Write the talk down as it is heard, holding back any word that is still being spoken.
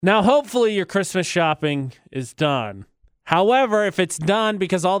Now, hopefully your Christmas shopping is done. However, if it's done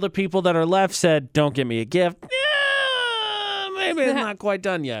because all the people that are left said, don't get me a gift, maybe it's not quite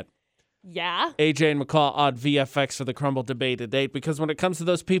done yet. Yeah. AJ and McCall on VFX for the Crumble debate today, because when it comes to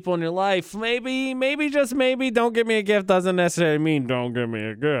those people in your life, maybe, just maybe, don't get me a gift doesn't necessarily mean don't give me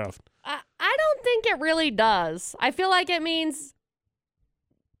a gift. I don't think it really does. I feel like it means,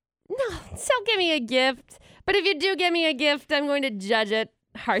 no, don't give me a gift. But if you do give me a gift, I'm going to judge it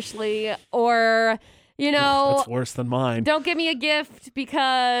harshly. Or, That's worse than mine. don't give me a gift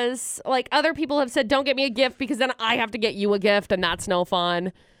because, like, other people have said, don't get me a gift because then I have to get you a gift, and that's no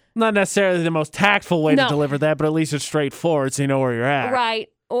fun. Not necessarily the most tactful way No. to deliver that, but at least it's straightforward so you know where you're at. Right.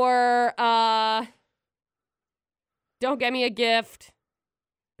 Or, don't get me a gift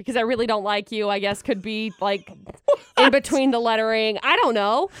because I really don't like you, I guess could be, like, in between the lettering. I don't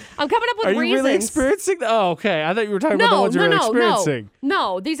know. I'm coming up with Are you reasons. really experiencing that? Oh, okay. I thought you were talking about the ones you were experiencing.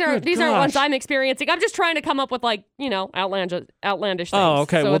 No, these aren't Good ones gosh. I'm experiencing. I'm just trying to come up with, like, outlandish things. Oh,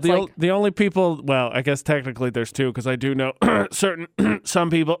 okay. So Well, it's the only people, well, I guess technically there's two, because I do know some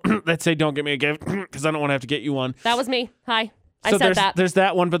people that say don't get me a gift because I don't want to have to get you one. that was me. Hi. I So said that. there's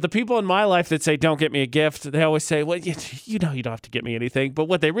that one, but the people in my life that say don't get me a gift, they always say, well, you know you don't have to get me anything. But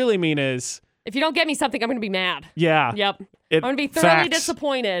what they really mean is, If you don't get me something, I'm going to be mad. yeah. Yep. I'm going to be thoroughly facts.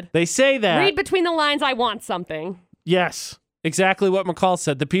 disappointed. They say that. Read between the lines, I want something. Yes. Exactly what McCall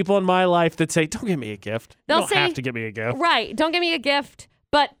said. The people in my life that say, don't give me a gift. They'll You don't say- have to give me a gift. Right. Don't get me a gift,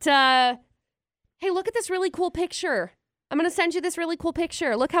 but hey, look at this really cool picture. I'm going to send you this really cool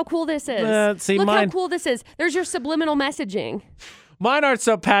picture. Look how cool this is. See, look mine- how cool this is. There's your subliminal messaging. Mine aren't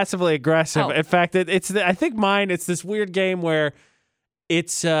so passively aggressive. Oh. In fact, I think mine, it's this weird game where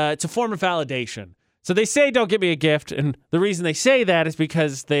it's a form of validation. So they say, don't give me a gift. And the reason they say that is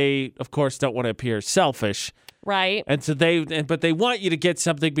because they, of course, don't want to appear selfish. Right. And so but they want you to get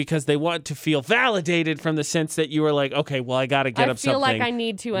something because they want to feel validated from the sense that you were like, okay, well, I got to get them something. I feel like I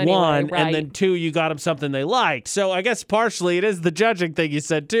need to anyway. One, right. and then two, you got them something they liked. So I guess partially it is the judging thing you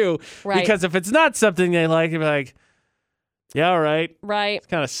said too. Right. Because if it's not something they like, you'd be like, yeah, all right. Right.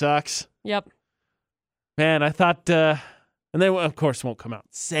 Kind of sucks. Yep. Man, I thought, and they, of course, won't come out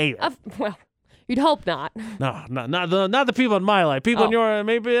and say it. Well, you'd hope not. No, not the people in my life. People in Oh. your,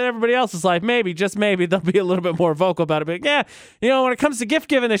 maybe everybody else's life, maybe, just maybe, they'll be a little bit more vocal about it. But yeah, when it comes to gift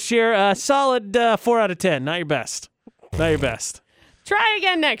giving this year, solid 4 out of 10. Not your best. Not your best. Try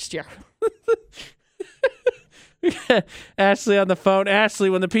again next year. Ashley on the phone. Ashley,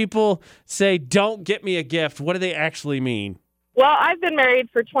 when the people say, don't get me a gift, what do they actually mean? Well, I've been married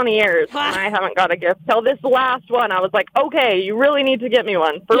for 20 years, and I haven't got a gift. Till this last one, I was like, okay, you really need to get me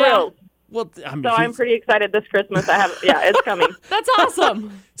one, for Yeah. real. Well, I mean, So I'm pretty excited this Christmas. It's coming. That's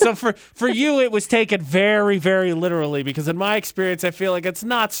awesome. So for you, it was taken very, very literally, because in my experience, I feel like it's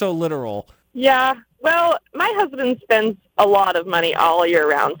not so literal. Yeah. Well, my husband spends a lot of money all year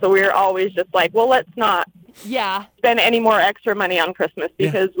round, so we're always just like, well, let's not Yeah. spend any more extra money on Christmas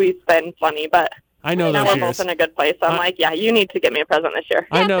because we spend plenty, but I know now those we're years. both in a good place. So I'm like, yeah, you need to get me a present this year.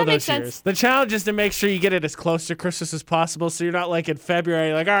 I Yeah, know that those makes years. sense. The challenge is to make sure you get it as close to Christmas as possible, so you're not like in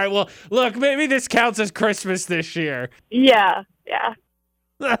February, like, all right, well, look, maybe this counts as Christmas this year. Yeah.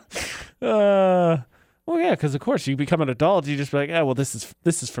 Well, yeah, because of course you become an adult, you just be like, well, this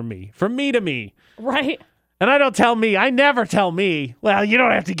is for me to me. Right. And I never tell me, well, you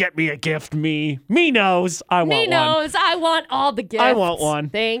don't have to get me a gift, me. Me knows I want Me one. knows. I want all the gifts. I want one.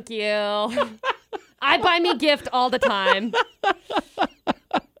 Thank you. I buy me gift all the time.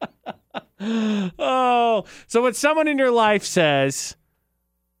 Oh, so when someone in your life says,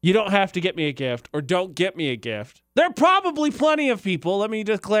 you don't have to get me a gift or don't get me a gift, there are probably plenty of people, let me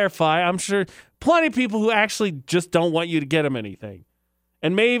just clarify, I'm sure plenty of people who actually just don't want you to get them anything.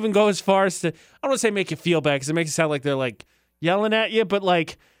 And may even go as far as to, I don't want to say make you feel bad because it makes it sound like they're like yelling at you, but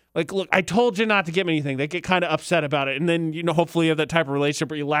like, look, I told you not to get me anything. They get kind of upset about it. And then, hopefully you have that type of relationship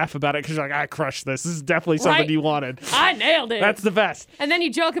where you laugh about it because you're like, I crushed this. This is definitely something Right. you wanted. I nailed it. That's the best. And then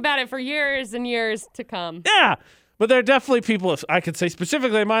you joke about it for years and years to come. Yeah. But there are definitely people, I could say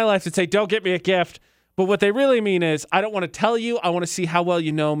specifically in my life, that say, don't get me a gift. But what they really mean is, I don't want to tell you. I want to see how well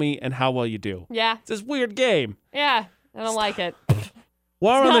you know me and how well you do. Yeah. It's this weird game. Yeah. I don't like it.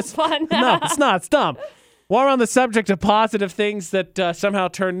 While we're on It's not fun. No, it's not. It's dumb. While we're on the subject of positive things that somehow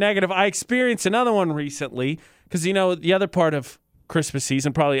turn negative, I experienced another one recently because, the other part of Christmas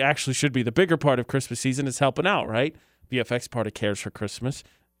season, probably actually should be the bigger part of Christmas season, is helping out, right? VFX part of Cares for Christmas.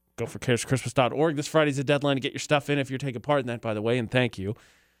 Go for caresforchristmas.org. This Friday's the deadline to get your stuff in if you're taking part in that, by the way, and thank you.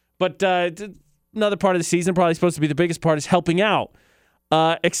 But another part of the season, probably supposed to be the biggest part, is helping out.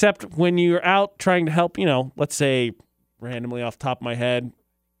 Except when you're out trying to help, let's say randomly off the top of my head,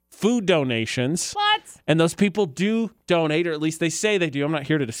 food donations. What? And those people do donate, or at least they say they do. I'm not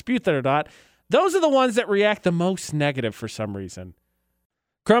here to dispute that or not. Those are the ones that react the most negative for some reason.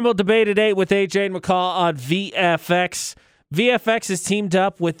 Crumble Debate at 8 with AJ and McCall on VFX. VFX has teamed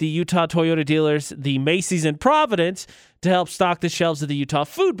up with the Utah Toyota dealers, the Macy's in Providence, to help stock the shelves of the Utah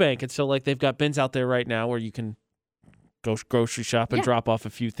Food Bank. And so, like, they've got bins out there right now where you can go grocery shop and drop off a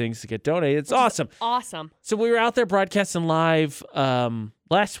few things to get donated. It's awesome. Awesome. So we were out there broadcasting live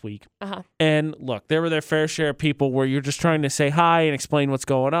last week. Uh-huh. And look, there were their fair share of people where you're just trying to say hi and explain what's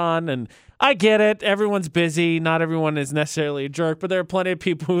going on. And I get it. Everyone's busy. Not everyone is necessarily a jerk, but there are plenty of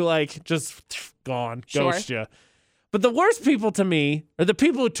people who like just gone, ghost you. But the worst people to me are the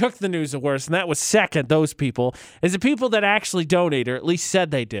people who took the news the worst, and that was second, those people, is the people that actually donate, or at least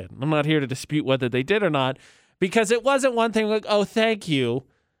said they did. I'm not here to dispute whether they did or not, because it wasn't one thing like, oh, thank you,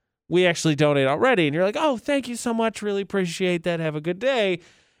 we actually donate already. And you're like, oh, thank you so much, really appreciate that, have a good day.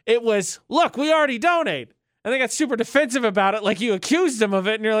 It was, look, we already donate. And they got super defensive about it, like you accused them of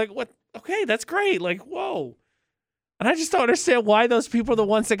it, and you're like, what? Okay, that's great. Like, whoa. And I just don't understand why those people are the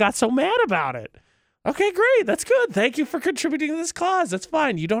ones that got so mad about it. Okay, great. That's good. Thank you for contributing to this cause. That's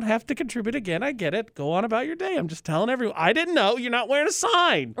fine. You don't have to contribute again. I get it. Go on about your day. I'm just telling everyone. I didn't know. You're not wearing a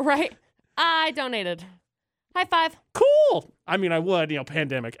sign. Right. I donated. High five. Cool. I mean, I would,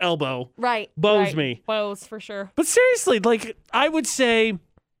 pandemic, elbow. Right. Bows right. me. Bows for sure. But seriously, like, I would say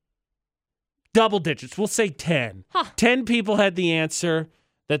double digits. We'll say 10. 10 people had the answer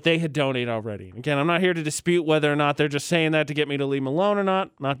that they had donated already. Again, I'm not here to dispute whether or not they're just saying that to get me to leave them alone or not.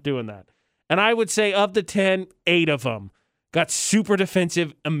 Not doing that. And I would say of the 10, 8 of them got super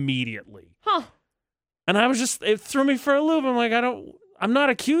defensive immediately. And I was just, it threw me for a loop. I'm like, I'm not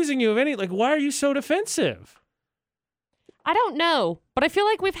accusing you of any, like, why are you so defensive? I don't know, but I feel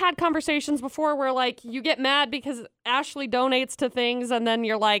like we've had conversations before where, like, you get mad because Ashley donates to things, and then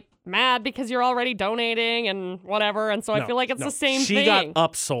you're, like, mad because you're already donating and whatever, and so I feel like it's the same thing. She got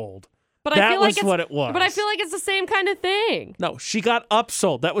upsold. But that I feel like was what it was. But I feel like it's the same kind of thing. No, she got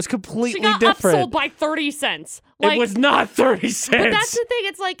upsold. That was completely she got different. upsold by 30 cents. Like, it was not 30 cents. But that's the thing.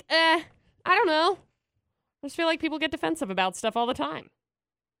 It's like, I don't know. I just feel like people get defensive about stuff all the time.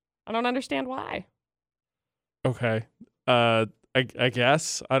 I don't understand why. Okay. I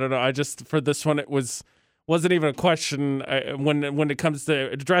guess. I don't know. I just, for this one, it wasn't even a question. When it comes to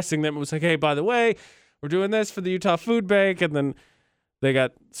addressing them, it was like, hey, by the way, we're doing this for the Utah Food Bank, and then they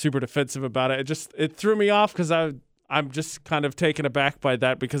got super defensive about it. It threw me off because I'm just kind of taken aback by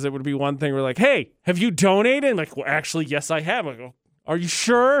that, because it would be one thing we're like, hey, have you donated? And like, well, actually, yes, I have. I go, are you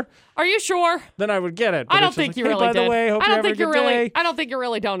sure? Are you sure? Then I would get it. But I don't think you really did. By the way, hope you're having a good day. I don't think you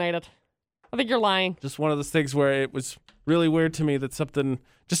really donated. I think you're lying. Just one of those things where it was really weird to me that something,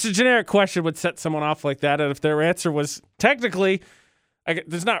 just a generic question would set someone off like that. And if their answer was technically,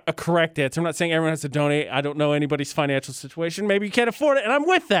 there's not a correct answer. I'm not saying everyone has to donate. I don't know anybody's financial situation. Maybe you can't afford it, and I'm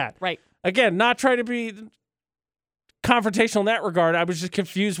with that. Right. Again, not trying to be confrontational in that regard. I was just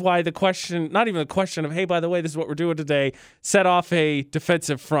confused why the question, not even the question of, hey, by the way, this is what we're doing today, set off a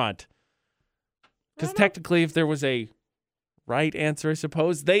defensive front. Because technically, if there was a right answer, I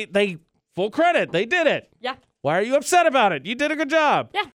suppose, they full credit. They did it. Yeah. Why are you upset about it? You did a good job. Yeah.